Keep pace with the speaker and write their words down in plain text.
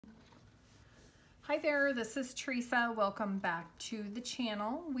Hi there, this is Teresa. Welcome back to the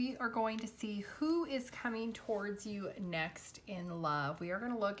channel. We are going to see who is coming towards you next in love. We are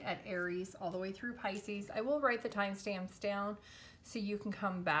going to look at Aries all the way through Pisces. I will write the timestamps down so you can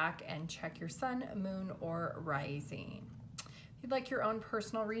come back and check your sun, moon, or rising. If you'd like your own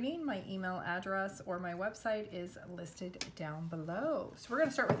personal reading, my email address or my website is listed down below. So we're going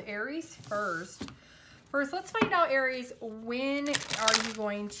to start with Aries first. First, let's find out, Aries, when are you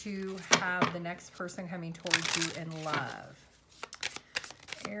going to have the next person coming towards you in love?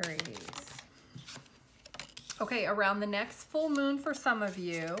 Aries. Okay, around the next full moon for some of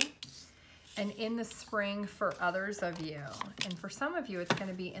you, and in the spring for others of you. And for some of you, it's going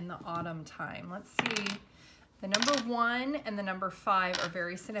to be in the autumn time. Let's see. The number 1 and the number 5 are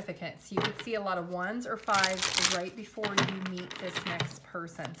very significant. So you could see a lot of 1s or 5s right before you meet this next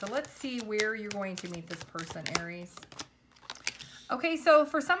person. So let's see where you're going to meet this person, Aries. Okay, so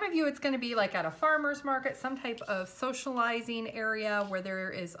for some of you, it's going to be like at a farmer's market, some type of socializing area where there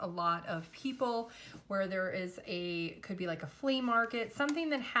is a lot of people, where there is could be like a flea market, something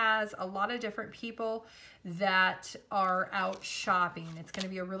that has a lot of different people that are out shopping. It's going to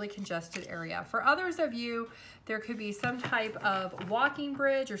be a really congested area. For others of you, there could be some type of walking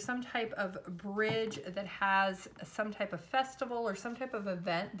bridge or some type of bridge that has some type of festival or some type of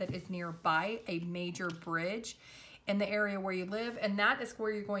event that is nearby a major bridge in the area where you live, and that is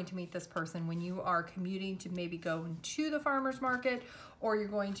where you're going to meet this person when you are commuting to maybe go to the farmer's market, or you're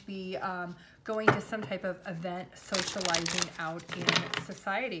going to be going to some type of event, socializing out in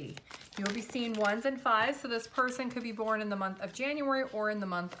society. You will be seeing 1s and 5s, so this person could be born in the month of January or in the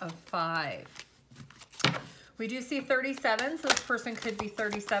month of 5. We do see 37, so this person could be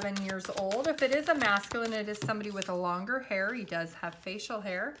 37 years old. If it is a masculine, it is somebody with a longer hair. He does have facial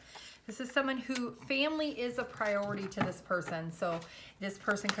hair. This is someone who family is a priority to this person. So this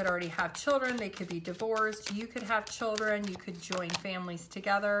person could already have children. They could be divorced. You could have children. You could join families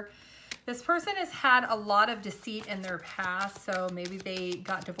together. This person has had a lot of deceit in their past. So maybe they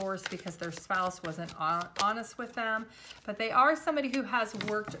got divorced because their spouse wasn't honest with them. But they are somebody who has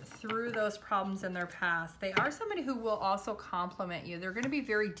worked through those problems in their past. They are somebody who will also compliment you. They're going to be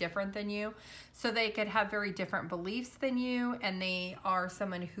very different than you. So they could have very different beliefs than you. And they are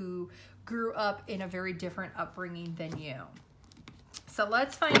someone who grew up in a very different upbringing than you. So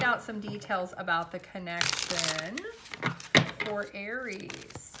let's find out some details about the connection for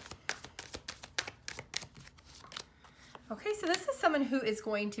Aries. Okay, so this is someone who is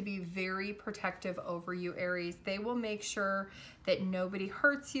going to be very protective over you, Aries. They will make sure that nobody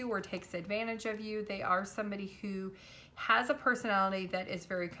hurts you or takes advantage of you. They are somebody who has a personality that is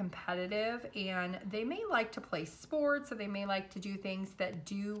very competitive, and they may like to play sports, or they may like to do things that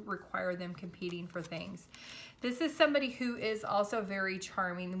do require them competing for things. This is somebody who is also very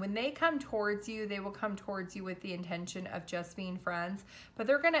charming. When they come towards you, they will come towards you with the intention of just being friends, but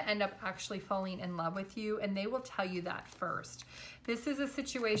they're going to end up actually falling in love with you, and they will tell you that first. This is a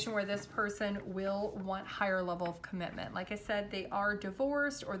situation where this person will want higher level of commitment. Like I said, they are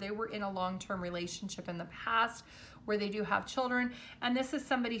divorced, or they were in a long-term relationship in the past where they do have children, and this is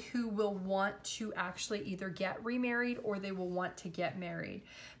somebody who will want to actually either get remarried or they will want to get married.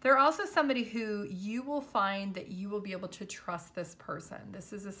 They're also somebody who you will find that you will be able to trust this person.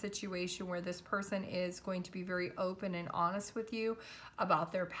 This is a situation where this person is going to be very open and honest with you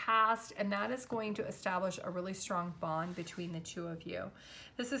about their past, and that is going to establish a really strong bond between the two of you.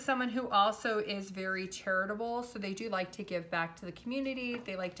 This is someone who also is very charitable, so they do like to give back to the community.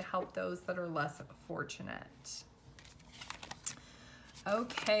 They like to help those that are less fortunate.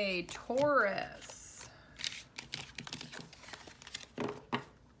 Okay, Taurus.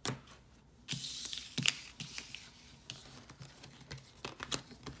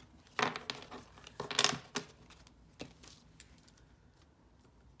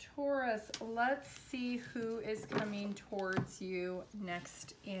 Taurus, let's see who is coming towards you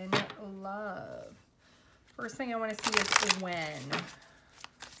next in love. First thing I want to see is when.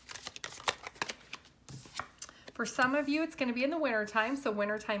 For some of you, it's going to be in the wintertime, so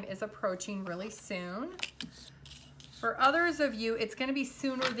wintertime is approaching really soon. For others of you, it's going to be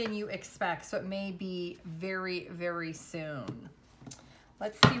sooner than you expect, so it may be very, very soon.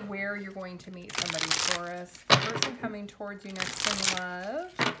 Let's see where you're going to meet somebody, Taurus. The person coming towards you next in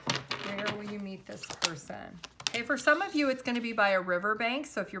love, where will you meet this person? Okay, for some of you, it's going to be by a riverbank.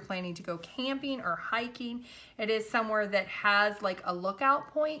 So if you're planning to go camping or hiking, it is somewhere that has like a lookout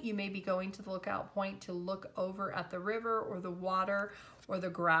point. You may be going to the lookout point to look over at the river or the water or the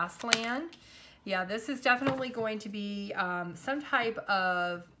grassland. Yeah, this is definitely going to be some type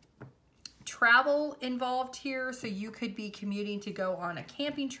of travel involved here. So you could be commuting to go on a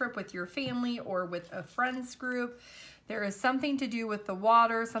camping trip with your family or with a friends group. There is something to do with the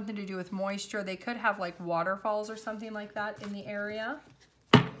water, something to do with moisture. They could have like waterfalls or something like that in the area.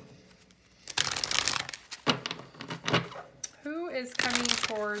 Who is coming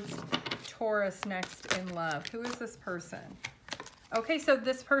towards Taurus next in love? Who is this person? Okay, so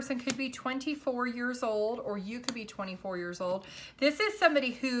this person could be 24 years old, or you could be 24 years old. This is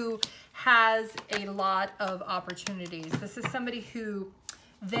somebody who has a lot of opportunities. This is somebody who,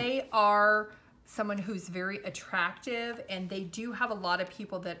 they are someone who's very attractive, and they do have a lot of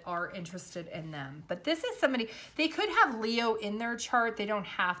people that are interested in them. But this is somebody, they could have Leo in their chart. They don't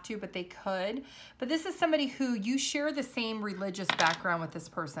have to, but they could. But this is somebody who you share the same religious background with this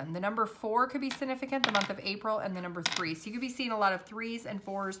person. The number 4 could be significant, the month of April, and the number 3. So you could be seeing a lot of 3s and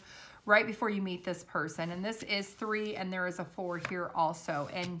 4s right before you meet this person. And this is 3, and there is a 4 here also.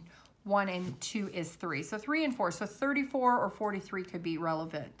 And 1 and 2 is 3. So 3 and 4. So 34 or 43 could be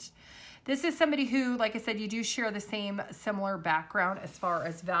relevant. This is somebody who, like I said, you do share the same similar background as far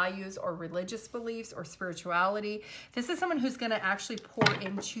as values or religious beliefs or spirituality. This is someone who's going to actually pour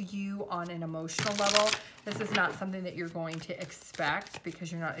into you on an emotional level. This is not something that you're going to expect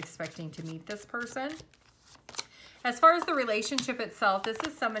because you're not expecting to meet this person. As far as the relationship itself, this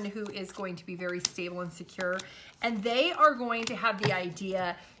is someone who is going to be very stable and secure, and they are going to have the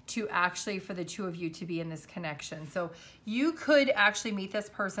idea to actually, for the two of you to be in this connection. So you could actually meet this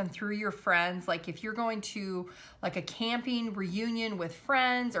person through your friends. Like if you're going to like a camping reunion with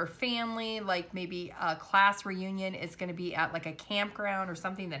friends or family, like maybe a class reunion is going to be at like a campground or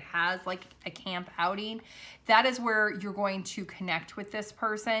something that has like a camp outing. That is where you're going to connect with this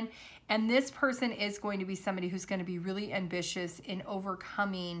person. And this person is going to be somebody who's going to be really ambitious in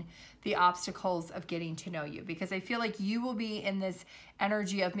overcoming the obstacles of getting to know you, because I feel like you will be in this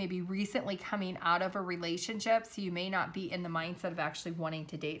energy of maybe recently coming out of a relationship. So you may not be in the mindset of actually wanting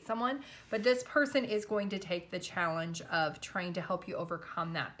to date someone, but this person is going to take the challenge of trying to help you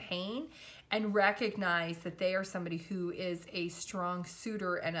overcome that pain and recognize that they are somebody who is a strong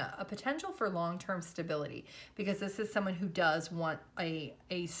suitor and a potential for long-term stability, because this is someone who does want a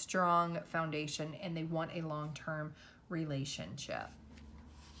strong foundation and they want a long-term relationship.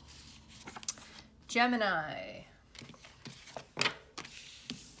 Gemini.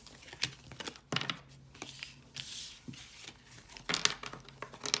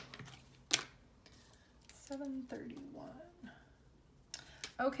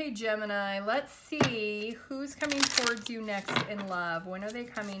 Okay, Gemini, let's see who's coming towards you next in love. When are they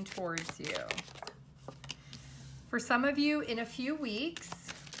coming towards you? For some of you, in a few weeks.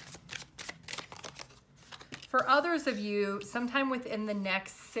 For others of you, sometime within the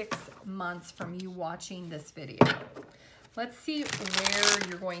next 6 months from you watching this video. Let's see where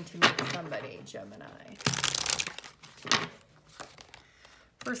you're going to meet somebody, Gemini.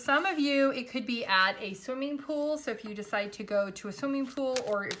 For some of you, it could be at a swimming pool. So if you decide to go to a swimming pool,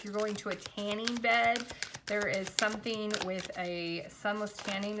 or if you're going to a tanning bed, there is something with a sunless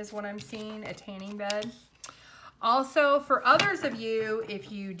tanning is what I'm seeing, a tanning bed. Also, for others of you,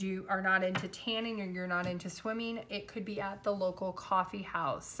 if you are not into tanning or you're not into swimming, it could be at the local coffee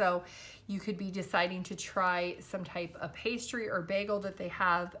house. So you could be deciding to try some type of pastry or bagel that they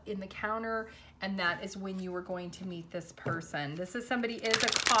have in the counter, and that is when you are going to meet this person. This is somebody is a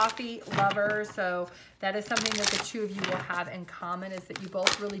coffee lover, so that is something that the two of you will have in common, is that you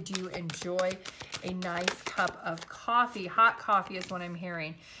both really do enjoy a nice cup of coffee. Hot coffee is what I'm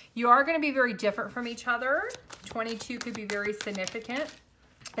hearing. You are going to be very different from each other. 22 could be very significant.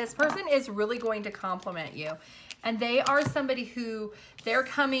 This person is really going to compliment you. And they are somebody who, they're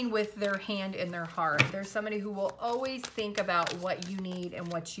coming with their hand in their heart. They're somebody who will always think about what you need and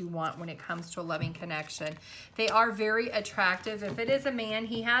what you want when it comes to a loving connection. They are very attractive. If it is a man,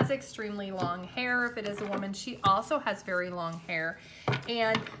 he has extremely long hair. If it is a woman, she also has very long hair.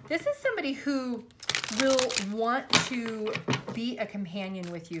 And this is somebody who will want to be a companion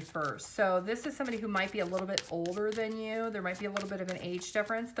with you first. So this is somebody who might be a little bit older than you. There might be a little bit of an age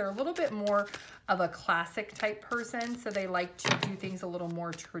difference. They're a little bit more of a classic type person, so they like to do things a little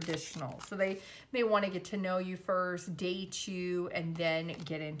more traditional. So they may want to get to know you first, date you, and then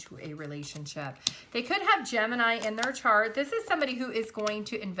get into a relationship. They could have Gemini in their chart. This is somebody who is going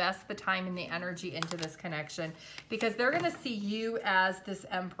to invest the time and the energy into this connection, because they're going to see you as this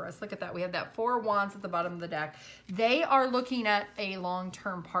Empress. Look at that. We have that 4 of Wands at the bottom of the deck. They are looking at a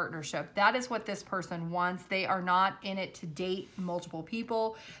long-term partnership. That is what this person wants. They are not in it to date multiple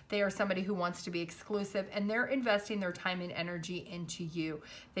people. They are somebody who wants to be exclusive, and they're investing their time and energy into you.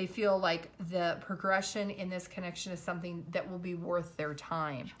 They feel like the progression in this connection is something that will be worth their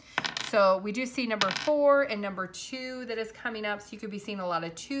time. So we do see number 4 and number 2 that is coming up. So you could be seeing a lot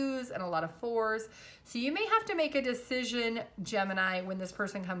of 2s and a lot of 4s. So you may have to make a decision, Gemini, when this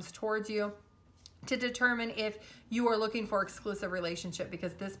person comes towards you to determine if you are looking for exclusive relationship,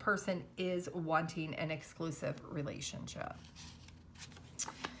 because this person is wanting an exclusive relationship.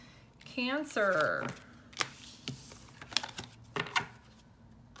 Cancer.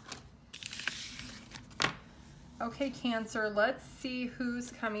 Okay, Cancer, let's see who's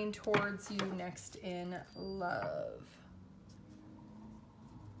coming towards you next in love.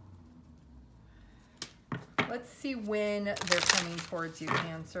 Let's see when they're coming towards you,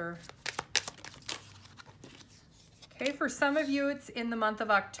 Cancer. Okay, for some of you, it's in the month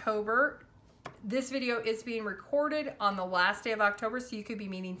of October. This video is being recorded on the last day of October, so you could be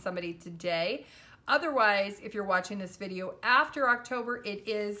meeting somebody today. Otherwise, if you're watching this video after October, it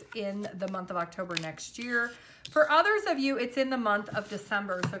is in the month of October next year. For others of you, it's in the month of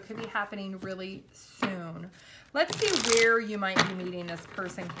December, so it could be happening really soon. Let's see where you might be meeting this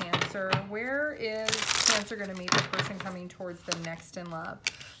person, Cancer. Where is Cancer going to meet the person coming towards them next in love?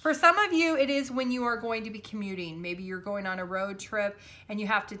 For some of you, it is when you are going to be commuting. Maybe you're going on a road trip and you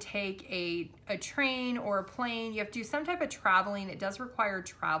have to take a train or a plane. You have to do some type of traveling. It does require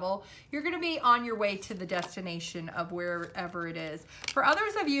travel. You're going to be on your way to the destination of wherever it is. For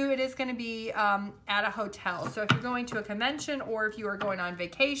others of you, it is going to be at a hotel. So if you're going to a convention or if you are going on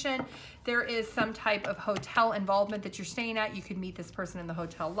vacation, there is some type of hotel involvement that you're staying at. You could meet this person in the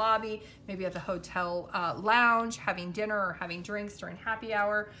hotel lobby, maybe at the hotel lounge, having dinner or having drinks during happy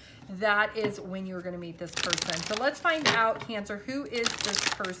hour. That is when you're going to meet this person. So let's find out, Cancer, who is this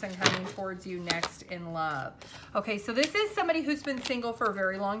person coming towards you next in love? Okay, so this is somebody who's been single for a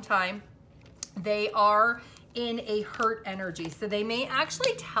very long time. They are in a hurt energy. So they may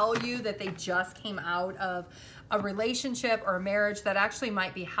actually tell you that they just came out of a relationship or a marriage. That actually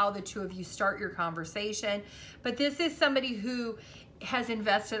might be how the two of you start your conversation. But this is somebody who has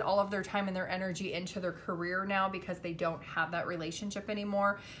invested all of their time and their energy into their career now because they don't have that relationship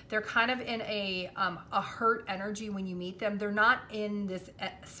anymore. They're kind of in a hurt energy when you meet them. They're not in this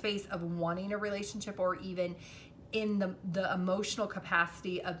space of wanting a relationship or even in the emotional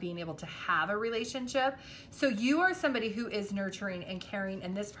capacity of being able to have a relationship. So you are somebody who is nurturing and caring,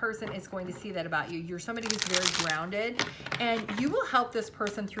 and this person is going to see that about you. You're somebody who's very grounded, and you will help this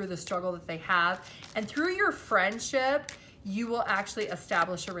person through the struggle that they have. And through your friendship, you will actually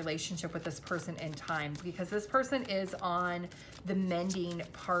establish a relationship with this person in time, because this person is on the mending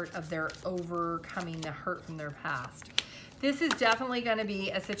part of their overcoming the hurt from their past. This is definitely going to be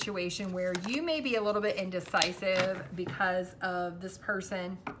a situation where you may be a little bit indecisive because of this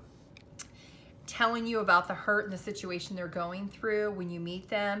person telling you about the hurt and the situation they're going through when you meet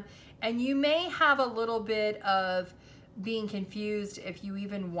them. And you may have a little bit of being confused if you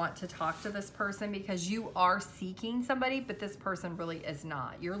even want to talk to this person, because you are seeking somebody, but this person really is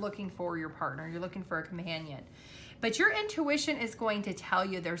not. You're looking for your partner. You're looking for a companion. But your intuition is going to tell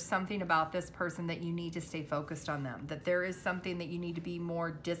you there's something about this person that you need to stay focused on them, that there is something that you need to be more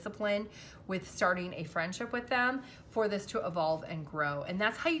disciplined with starting a friendship with them for this to evolve and grow. And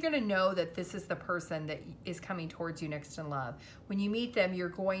that's how you're going to know that this is the person that is coming towards you next in love. When you meet them, you're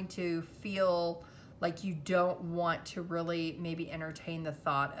going to feel like you don't want to really maybe entertain the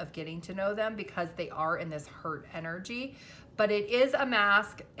thought of getting to know them because they are in this hurt energy. But it is a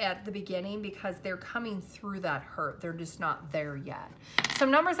mask at the beginning because they're coming through that hurt. They're just not there yet. Some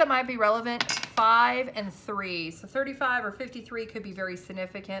numbers that might be relevant, 5 and 3. So 35 or 53 could be very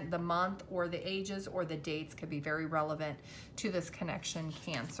significant. The month or the ages or the dates could be very relevant to this connection,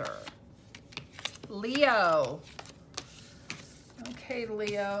 Cancer. Leo. Okay,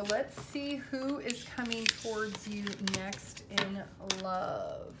 Leo, let's see who is coming towards you next in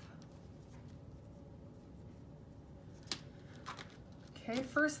love. Okay,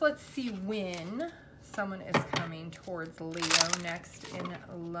 first let's see when someone is coming towards Leo next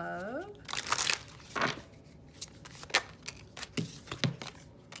in love.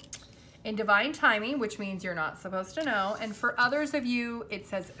 In divine timing, which means you're not supposed to know. And for others of you, it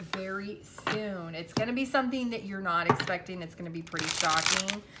says very soon. It's going to be something that you're not expecting. It's going to be pretty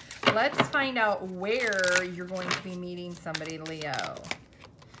shocking. Let's find out where you're going to be meeting somebody, Leo.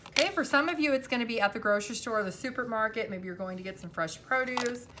 Okay, for some of you, it's going to be at the grocery store or the supermarket. Maybe you're going to get some fresh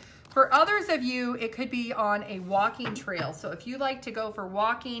produce. For others of you, it could be on a walking trail. So if you like to go for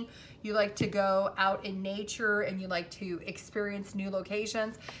walking, you like to go out in nature, and you like to experience new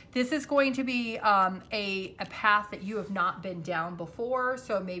locations, this is going to be a path that you have not been down before.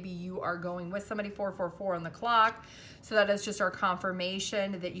 So maybe you are going with somebody, 444 on the clock. So that is just our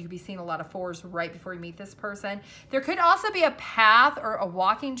confirmation that you could be seeing a lot of 4s right before you meet this person. There could also be a path or a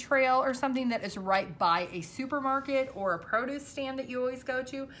walking trail or something that is right by a supermarket or a produce stand that you always go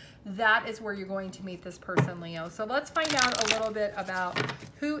to. That is where you're going to meet this person, Leo. So let's find out a little bit about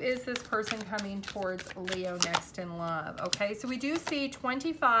who is this person coming towards Leo next in love. Okay, so we do see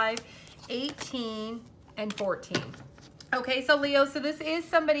 25, 18, and 14. Okay, so Leo, so this is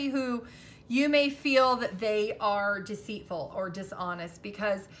somebody who you may feel that they are deceitful or dishonest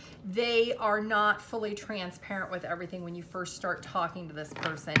because they are not fully transparent with everything when you first start talking to this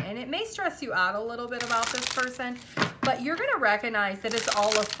person. And it may stress you out a little bit about this person, but you're going to recognize that it's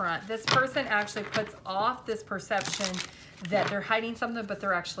all a front. This person actually puts off this perception that they're hiding something, but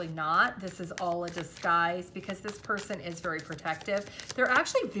they're actually not. This is all a disguise because this person is very protective. They're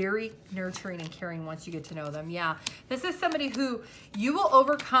actually very nurturing and caring once you get to know them. Yeah, this is somebody who you will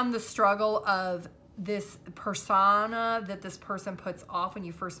overcome the struggle of this persona that this person puts off when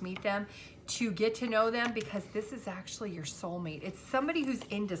you first meet them to get to know them, because this is actually your soulmate. It's somebody who's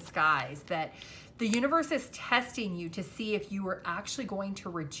in disguise, that the universe is testing you to see if you are actually going to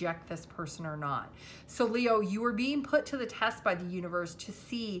reject this person or not. So Leo, you are being put to the test by the universe to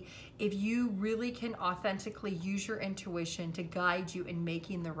see if you really can authentically use your intuition to guide you in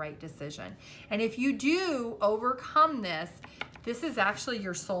making the right decision. And if you do overcome this, this is actually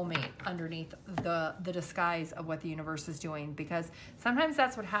your soulmate underneath the disguise of what the universe is doing, because sometimes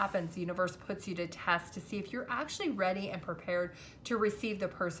that's what happens. The universe puts you to test to see if you're actually ready and prepared to receive the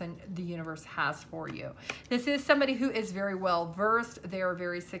person the universe has for you. This is somebody who is very well versed. They are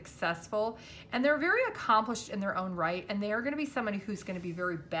very successful, and they're very accomplished in their own right, and they are going to be somebody who's going to be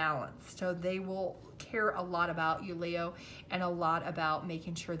very balanced. So they will care a lot about you, Leo, and a lot about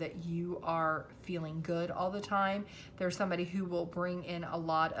making sure that you are feeling good all the time. There's somebody who will bring in a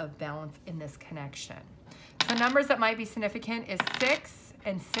lot of balance in this connection. So numbers that might be significant is 6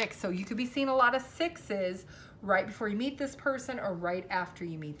 and 6. So you could be seeing a lot of 6s right before you meet this person or right after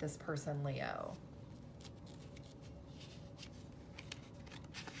you meet this person, Leo.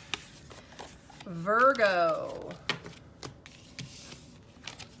 Virgo.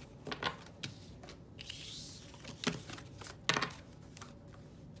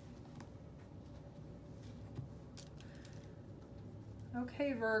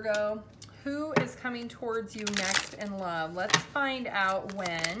 Okay, Virgo, who is coming towards you next in love? Let's find out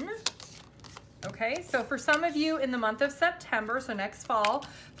when. Okay, so for some of you in the month of September, so next fall.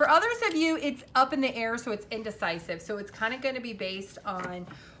 For others of you, it's up in the air, so it's indecisive. So it's kind of going to be based on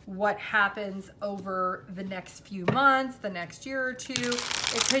what happens over the next few months, the next year or two.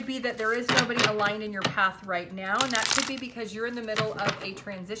 It could be that there is nobody aligned in your path right now, and that could be because you're in the middle of a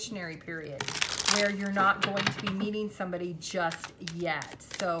transitionary period where you're not going to be meeting somebody just yet.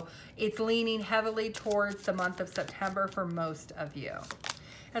 So it's leaning heavily towards the month of September for most of you.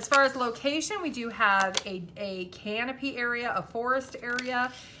 As far as location, we do have a canopy area, a forest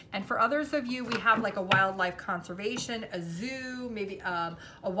area. And for others of you, we have like a wildlife conservation, a zoo, maybe a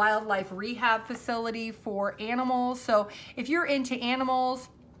wildlife rehab facility for animals. So if you're into animals,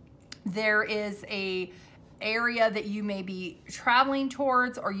 there is a area that you may be traveling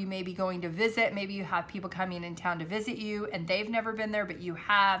towards, or you may be going to visit. Maybe you have people coming in town to visit you and they've never been there, but you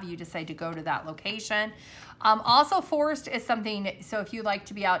decide to go to that location. Also, forest is something, so if you like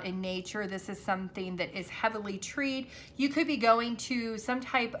to be out in nature, this is something that is heavily treed. You could be going to some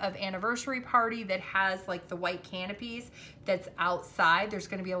type of anniversary party that has like the white canopies that's outside. There's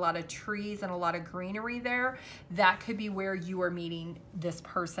going to be a lot of trees and a lot of greenery there. That could be where you are meeting this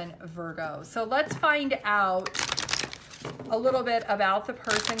person, Virgo. So let's find out a little bit about the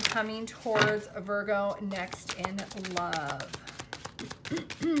person coming towards Virgo next in love.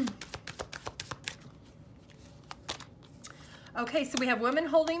 Okay, so we have women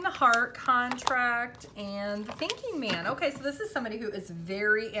holding the heart, contract, and the thinking man. Okay, so this is somebody who is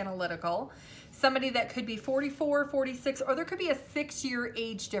very analytical, somebody that could be 44, 46, or there could be a 6-year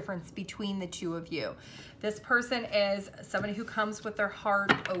age difference between the two of you. This person is somebody who comes with their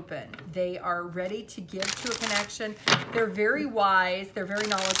heart open. They are ready to give to a connection. They're very wise. They're very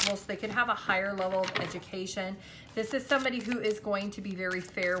knowledgeable, so they could have a higher level of education. This is somebody who is going to be very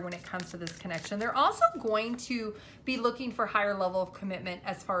fair when it comes to this connection. They're also going to be looking for higher level of commitment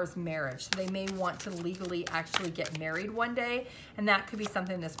as far as marriage. So they may want to legally actually get married one day, and that could be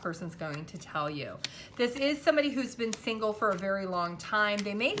something this person's going to tell you. This is somebody who's been single for a very long time.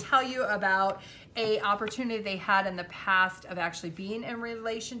 They may tell you about a opportunity they had in the past of actually being in a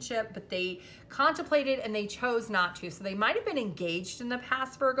relationship, but they contemplated and they chose not to. So they might have been engaged in the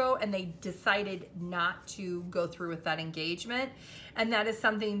past, Virgo, and they decided not to go through with that engagement. And that is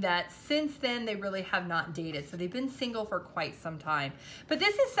something that since then they really have not dated. So they've been single for quite some time. But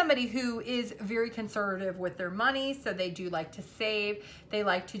this is somebody who is very conservative with their money. So they do like to save. They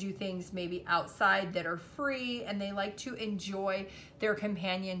like to do things maybe outside that are free, and they like to enjoy their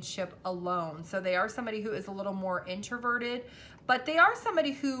companionship alone. So they are somebody who is a little more introverted, but they are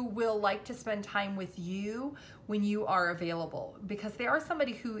somebody who will like to spend time with you when you are available, because they are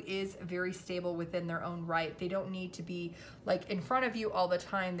somebody who is very stable within their own right. They don't need to be like in front of you all the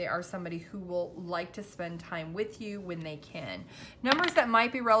time. They are somebody who will like to spend time with you when they can. Numbers that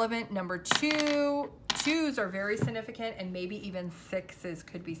might be relevant: number 2. 2s are very significant, and maybe even 6s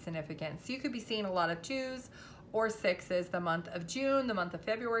could be significant. So you could be seeing a lot of 2s or 6s. The month of June, the month of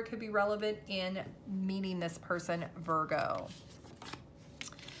February could be relevant in meeting this person, Virgo.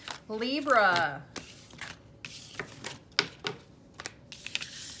 Libra.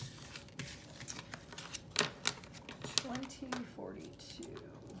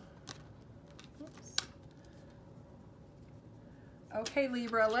 Okay,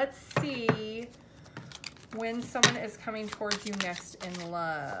 Libra, let's see when someone is coming towards you next in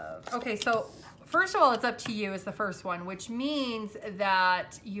love. Okay, so first of all, it's up to you is the first one, which means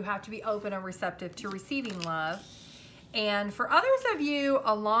that you have to be open and receptive to receiving love. And for others of you,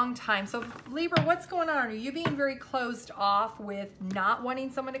 a long time. So Libra, what's going on? Are you being very closed off with not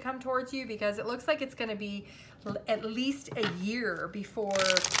wanting someone to come towards you? Because it looks like it's going to be at least a year before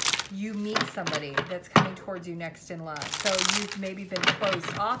you meet somebody that's coming towards you next in love. So you've maybe been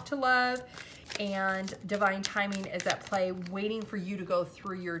closed off to love, and divine timing is at play, waiting for you to go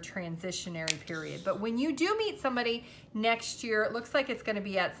through your transitionary period. But when you do meet somebody next year, it looks like it's going to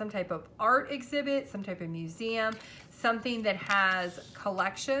be at some type of art exhibit, some type of museum, something that has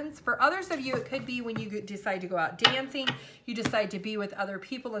collections. For others of you, it could be when you decide to go out dancing, you decide to be with other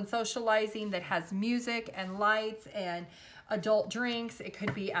people and socializing that has music and lights and adult drinks. It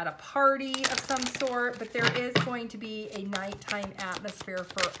could be at a party of some sort, but there is going to be a nighttime atmosphere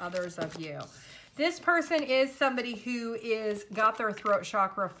for others of you. This person is somebody who is got their throat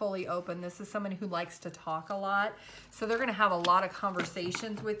chakra fully open. This is someone who likes to talk a lot. So they're going to have a lot of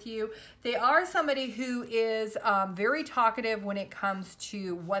conversations with you. They are somebody who is very talkative when it comes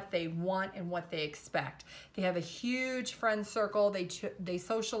to what they want and what they expect. They have a huge friend circle. They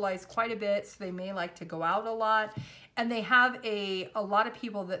socialize quite a bit, so they may like to go out a lot. And they have a lot of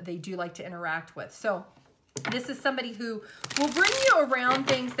people that they do like to interact with. So this is somebody who will bring you around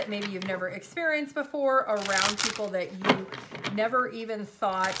things that maybe you've never experienced before, around people that you never even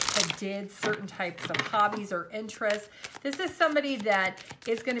thought did certain types of hobbies or interests. This is somebody that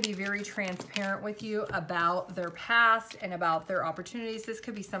is going to be very transparent with you about their past and about their opportunities. This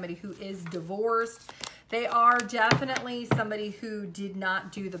could be somebody who is divorced. They are definitely somebody who did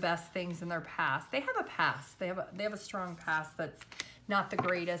not do the best things in their past. They have a past. They have a strong past that's not the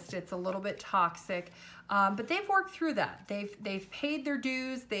greatest. It's a little bit toxic, but they've worked through that. They've paid their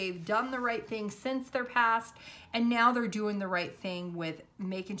dues. They've done the right thing since their past, and now they're doing the right thing with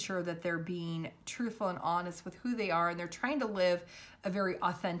making sure that they're being truthful and honest with who they are, and they're trying to live a very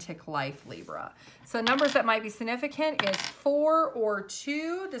authentic life, Libra. So numbers that might be significant is 4 or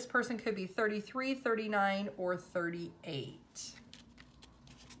 2. This person could be 33, 39, or 38.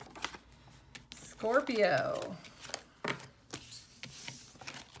 Scorpio.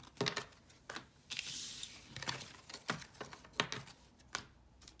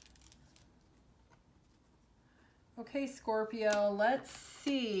 Okay, Scorpio, let's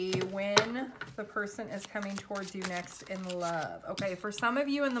see when the person is coming towards you next in love. Okay, for some of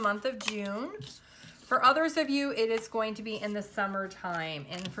you in the month of June. For others of you, it is going to be in the summertime.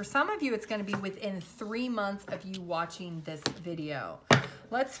 And for some of you, it's going to be within 3 months of you watching this video.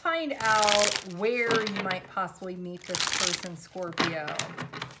 Let's find out where you might possibly meet this person, Scorpio.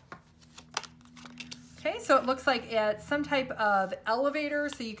 Okay, so it looks like at some type of elevator.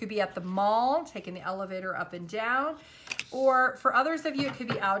 So you could be at the mall, taking the elevator up and down. Or for others of you, it could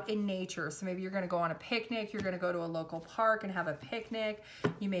be out in nature. So maybe you're going to go on a picnic. You're going to go to a local park and have a picnic.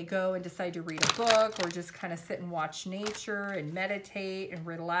 You may go and decide to read a book, or just kind of sit and watch nature and meditate and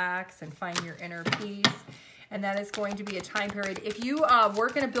relax and find your inner peace. and that is going to be a time period. If you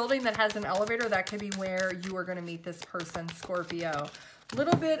work in a building that has an elevator, that could be where you are going to meet this person, Scorpio. A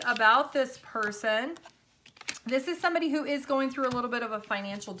little bit about this person. This is somebody who is going through a little bit of a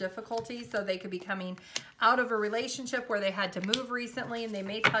financial difficulty, so they could be coming out of a relationship where they had to move recently, and they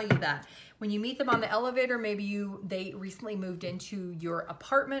may tell you that. When you meet them on the elevator, maybe they recently moved into your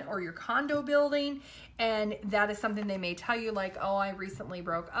apartment or your condo building, and that is something they may tell you, like, oh, I recently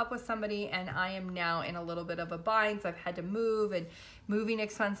broke up with somebody and I am now in a little bit of a bind, so I've had to move, and moving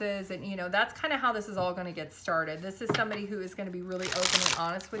expenses, and you know, that's kind of how this is all going to get started. This is somebody who is going to be really open and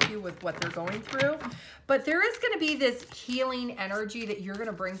honest with you with what they're going through, but there is going to be this healing energy that you're going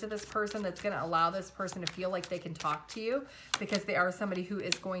to bring to this person that's going to allow this person to feel like they can talk to you, because they are somebody who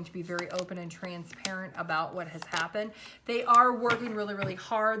is going to be very open and transparent about what has happened. They are working really, really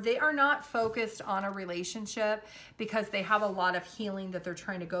hard. They are not focused on a relationship because they have a lot of healing that they're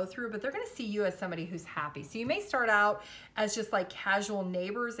trying to go through, but they're going to see you as somebody who's happy. So you may start out as just like casual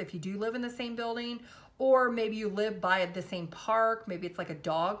neighbors if you do live in the same building, or maybe you live by the same park. Maybe it's like a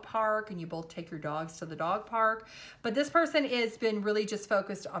dog park and you both take your dogs to the dog park. But this person has been really just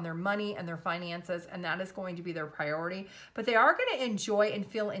focused on their money and their finances, and that is going to be their priority. But they are going to enjoy and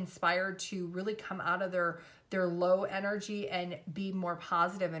feel inspired to really come out of their low energy and be more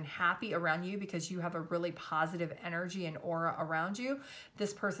positive and happy around you, because you have a really positive energy and aura around you.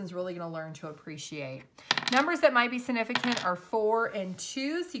 This person's really going to learn to appreciate. Numbers that might be significant are 4 and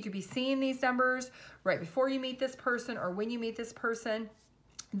 2. So you could be seeing these numbers right before you meet this person or when you meet this person.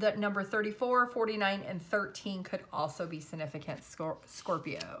 The number 34, 49, and 13 could also be significant,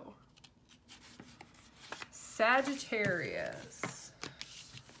 Scorpio. Sagittarius.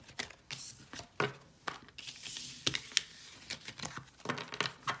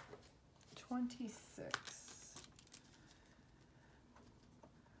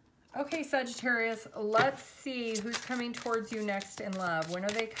 Okay, Sagittarius, let's see who's coming towards you next in love. When are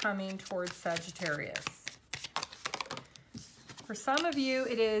they coming towards Sagittarius? For some of you,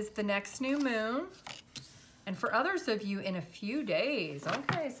 it is the next new moon. And for others of you, in a few days.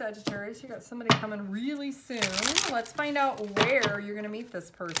 Okay, Sagittarius, you got somebody coming really soon. Let's find out where you're going to meet this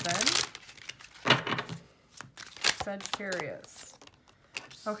person. Sagittarius.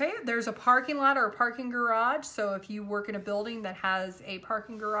 Okay, there's a parking lot or a parking garage. So if you work in a building that has a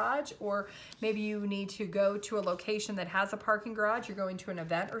parking garage, or maybe you need to go to a location that has a parking garage, you're going to an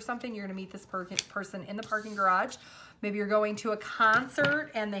event or something, you're going to meet this person in the parking garage. Maybe you're going to a concert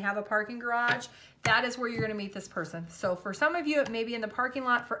and they have a parking garage. That is where you're going to meet this person. So for some of you, it may be in the parking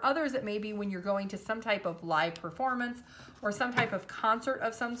lot. For others, it may be when you're going to some type of live performance or some type of concert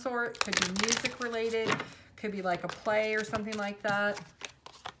of some sort. Could be music related, could be like a play or something like that.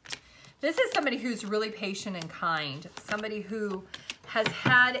 This is somebody who's really patient and kind, somebody who has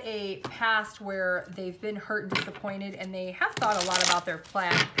had a past where they've been hurt and disappointed, and they have thought a lot about their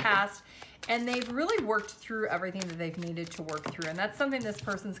past, and they've really worked through everything that they've needed to work through. And that's something this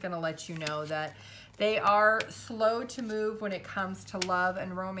person's going to let you know, that they are slow to move when it comes to love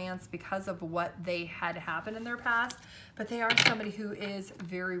and romance because of what they had happen in their past. But they are somebody who is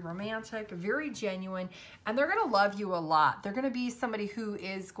very romantic, very genuine, and they're going to love you a lot. They're going to be somebody who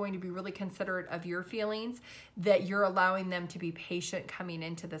is going to be really considerate of your feelings, that you're allowing them to be patient coming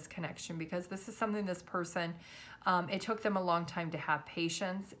into this connection, because this is something this person, it took them a long time to have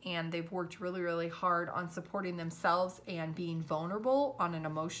patience, and they've worked really, really hard on supporting themselves and being vulnerable on an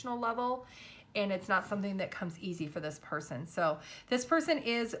emotional level. And it's not something that comes easy for this person. So this person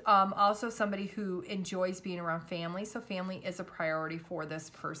is also somebody who enjoys being around family. So family is a priority for this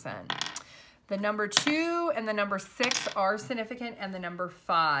person. The number 2 and the number 6 are significant, and the number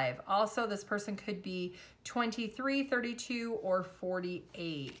 5. Also, this person could be 23, 32, or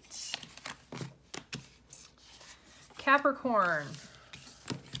 48. Capricorn.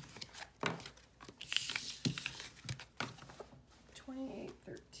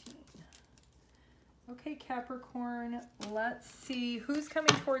 Okay, Capricorn, let's see who's coming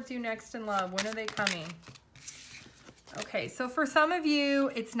towards you next in love. When are they coming? Okay, so for some of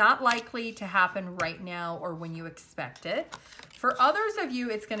you, it's not likely to happen right now or when you expect it. For others of you,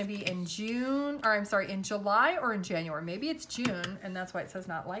 it's going to be in in July or in January. Maybe it's June, and that's why it says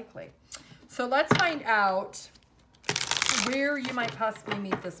not likely. So let's find out where you might possibly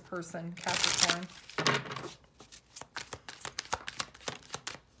meet this person, Capricorn.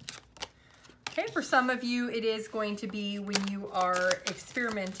 Okay, for some of you, it is going to be when you are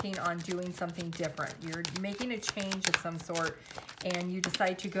experimenting on doing something different. You're making a change of some sort, and you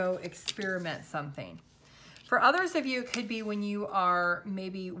decide to go experiment something. For others of you, it could be when you are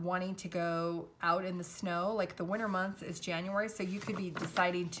maybe wanting to go out in the snow, like the winter months is January, so you could be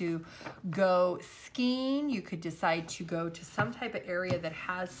deciding to go skiing. You could decide to go to some type of area that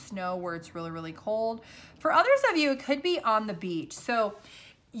has snow where it's really, really cold. For others of you, it could be on the beach. So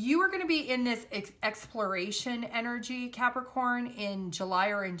you are going to be in this exploration energy, Capricorn, in July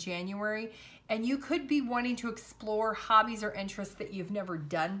or in January. And you could be wanting to explore hobbies or interests that you've never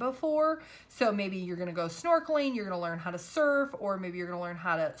done before. So maybe you're going to go snorkeling, you're going to learn how to surf, or maybe you're going to learn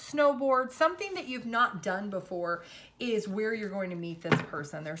how to snowboard. Something that you've not done before is where you're going to meet this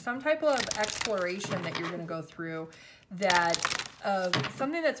person. There's some type of exploration that you're going to go through that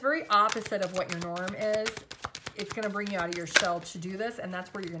something that's very opposite of what your norm is. It's going to bring you out of your shell to do this, and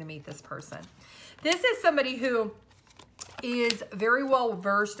that's where you're going to meet this person. This is somebody who is very well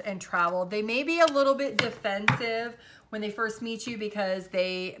versed in travel. They may be a little bit defensive when they first meet you because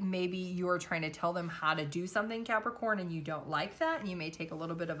maybe you are trying to tell them how to do something, Capricorn, and you don't like that, and you may take a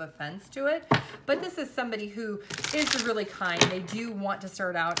little bit of offense to it. But this is somebody who is really kind. They do want to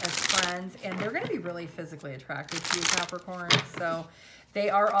start out as friends, and they're going to be really physically attracted to you, Capricorn. So they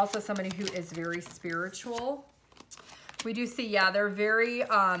are also somebody who is very spiritual. We do see, yeah, they're very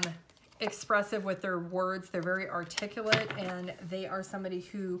expressive with their words. They're very articulate, and they are somebody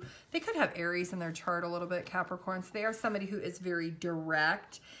who, they could have Aries in their chart a little bit, Capricorn. So they are somebody who is very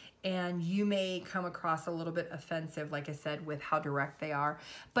direct, and you may come across a little bit offensive, like I said, with how direct they are.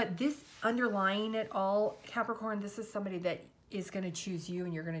 But this underlying it all, Capricorn, this is somebody that is going to choose you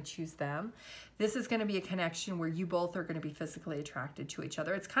and you're going to choose them. This is going to be a connection where you both are going to be physically attracted to each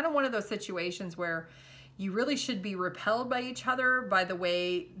other. It's kind of one of those situations where you really should be repelled by each other by the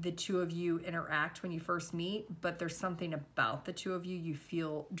way the two of you interact when you first meet, but there's something about the two of you, you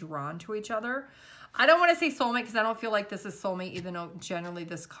feel drawn to each other. I don't want to say soulmate because I don't feel like this is soulmate, even though generally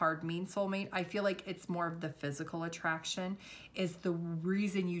this card means soulmate. I feel like it's more of the physical attraction is the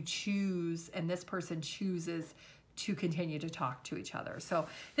reason you choose, and this person chooses to continue to talk to each other. So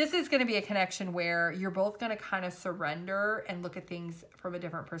this is going to be a connection where you're both going to kind of surrender and look at things from a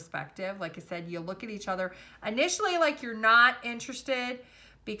different perspective. Like I said, you look at each other initially like you're not interested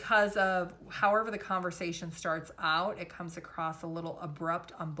because of however the conversation starts out. It comes across a little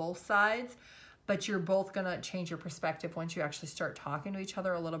abrupt on both sides, but you're both going to change your perspective once you actually start talking to each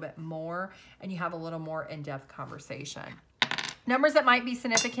other a little bit more and you have a little more in-depth conversation. Numbers that might be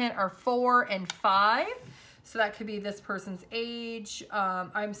significant are 4 and 5. So that could be this person's age,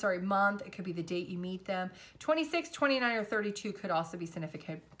 month. It could be the date you meet them. 26, 29, or 32 could also be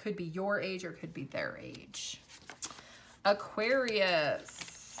significant. Could be your age or could be their age.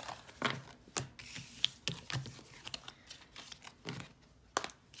 Aquarius.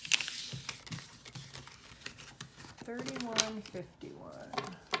 $31.51.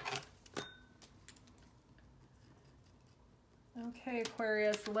 Okay,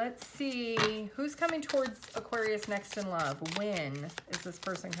 Aquarius, let's see. Who's coming towards Aquarius next in love? When is this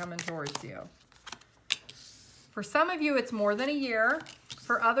person coming towards you? For some of you, it's more than a year.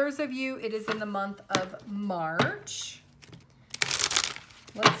 For others of you, it is in the month of March.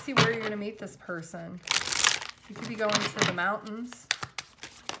 Let's see where you're going to meet this person. You could be going to the mountains.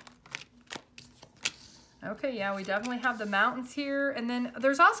 Okay, yeah, we definitely have the mountains here. And then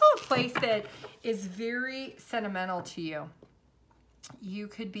there's also a place that is very sentimental to you. You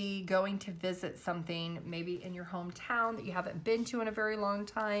could be going to visit something maybe in your hometown that you haven't been to in a very long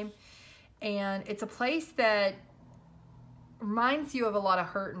time. And it's a place that reminds you of a lot of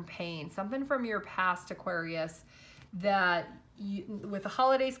hurt and pain. Something from your past, Aquarius, that with the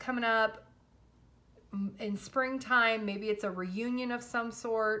holidays coming up, in springtime, maybe it's a reunion of some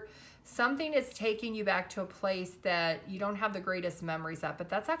sort. Something is taking you back to a place that you don't have the greatest memories at, but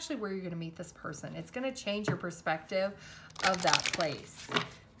that's actually where you're going to meet this person. It's going to change your perspective of that place.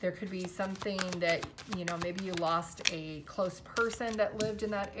 There could be something that, you know, maybe you lost a close person that lived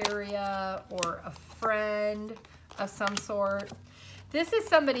in that area or a friend of some sort. This is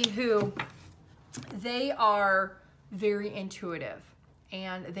somebody who, they are very intuitive,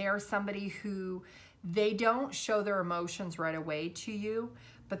 and they are somebody who, they don't show their emotions right away to you,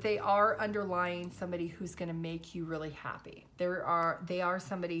 but they are underlying somebody who's going to make you really happy. They are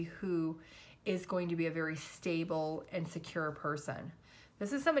somebody who is going to be a very stable and secure person.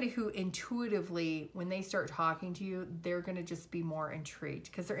 This is somebody who intuitively, when they start talking to you, they're going to just be more intrigued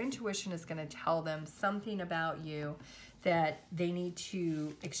because their intuition is going to tell them something about you that they need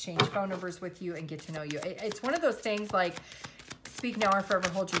to exchange phone numbers with you and get to know you. It's one of those things like, speak now or forever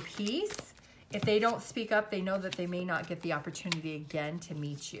hold your peace. If they don't speak up, they know that they may not get the opportunity again to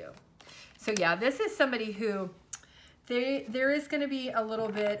meet you. So yeah, this is somebody who, There is going to be a little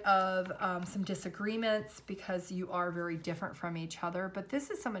bit of some disagreements because you are very different from each other, but this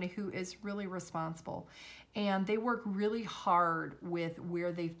is somebody who is really responsible, and they work really hard with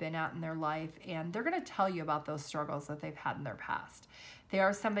where they've been at in their life, and they're going to tell you about those struggles that they've had in their past. They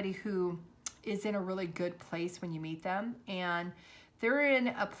are somebody who is in a really good place when you meet them, and they're in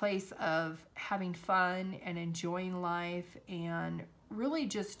a place of having fun and enjoying life and really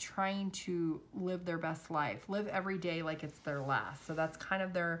just trying to live their best life, live every day like it's their last. So that's kind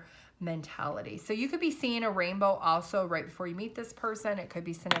of their mentality. So you could be seeing a rainbow also right before you meet this person. It could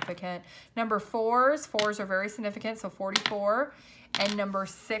be significant. Number fours are very significant, so 44. And number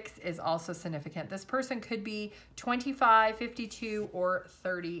 6 is also significant. This person could be 25, 52, or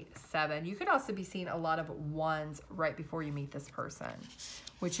 37. You could also be seeing a lot of 1s right before you meet this person,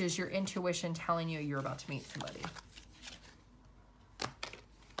 which is your intuition telling you you're about to meet somebody.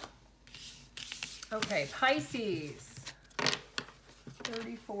 Okay, Pisces,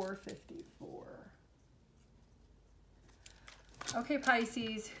 34, 54. Okay,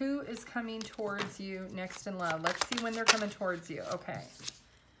 Pisces, who is coming towards you next in love? Let's see when they're coming towards you. Okay.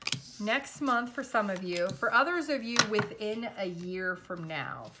 Next month for some of you. For others of you, within a year from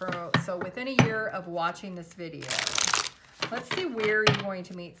now. So within a year of watching this video. Let's see where you're going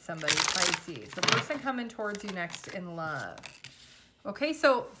to meet somebody, Pisces. The person coming towards you next in love. Okay,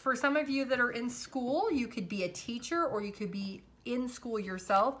 so for some of you that are in school, you could be a teacher or you could be in school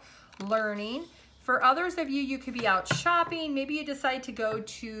yourself learning. For others of you, you could be out shopping. Maybe you decide to go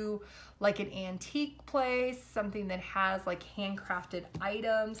to like an antique place, something that has like handcrafted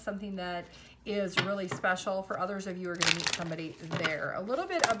items, something that is really special. For others of you are going to meet somebody there. A little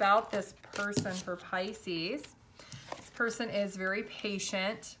bit about this person for Pisces. This person is very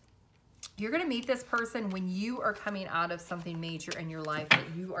patient. You're going to meet this person when you are coming out of something major in your life that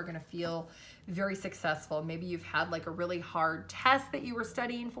you are going to feel very successful. Maybe you've had like a really hard test that you were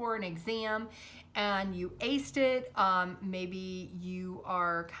studying for, an exam, and you aced it. Maybe you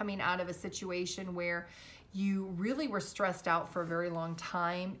are coming out of a situation where you really were stressed out for a very long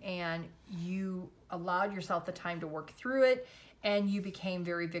time and you allowed yourself the time to work through it, and you became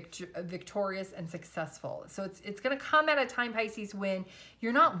very victorious and successful. So it's going to come at a time, Pisces, when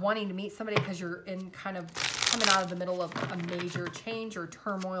you're not wanting to meet somebody because you're in kind of coming out of the middle of a major change or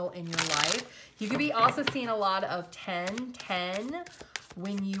turmoil in your life. You could be also seeing a lot of 10-10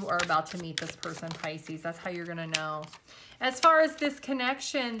 when you are about to meet this person, Pisces. That's how you're going to know. As far as this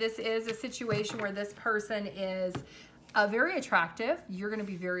connection, this is a situation where this person is very attractive. You're going to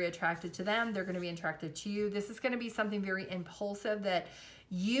be very attracted to them. They're going to be attracted to you. This is going to be something very impulsive that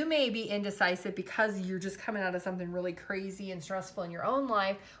you may be indecisive because you're just coming out of something really crazy and stressful in your own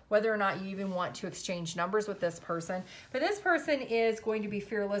life, whether or not you even want to exchange numbers with this person. But this person is going to be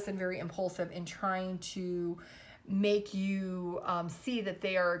fearless and very impulsive in trying to make you see that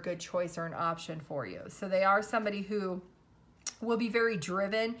they are a good choice or an option for you. So they are somebody who will be very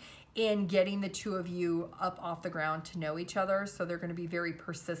driven in getting the two of you up off the ground to know each other. So they're going to be very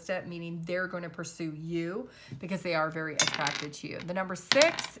persistent, meaning they're going to pursue you because they are very attracted to you. The number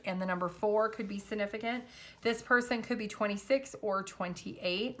 6 and the number 4 could be significant. This person could be 26 or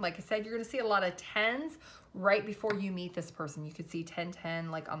 28. Like I said, you're going to see a lot of 10s right before you meet this person. You could see 10-10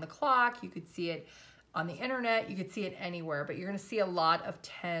 like on the clock. You could see it on the internet. You could see it anywhere, but you're going to see a lot of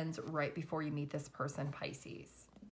 10s right before you meet this person, Pisces.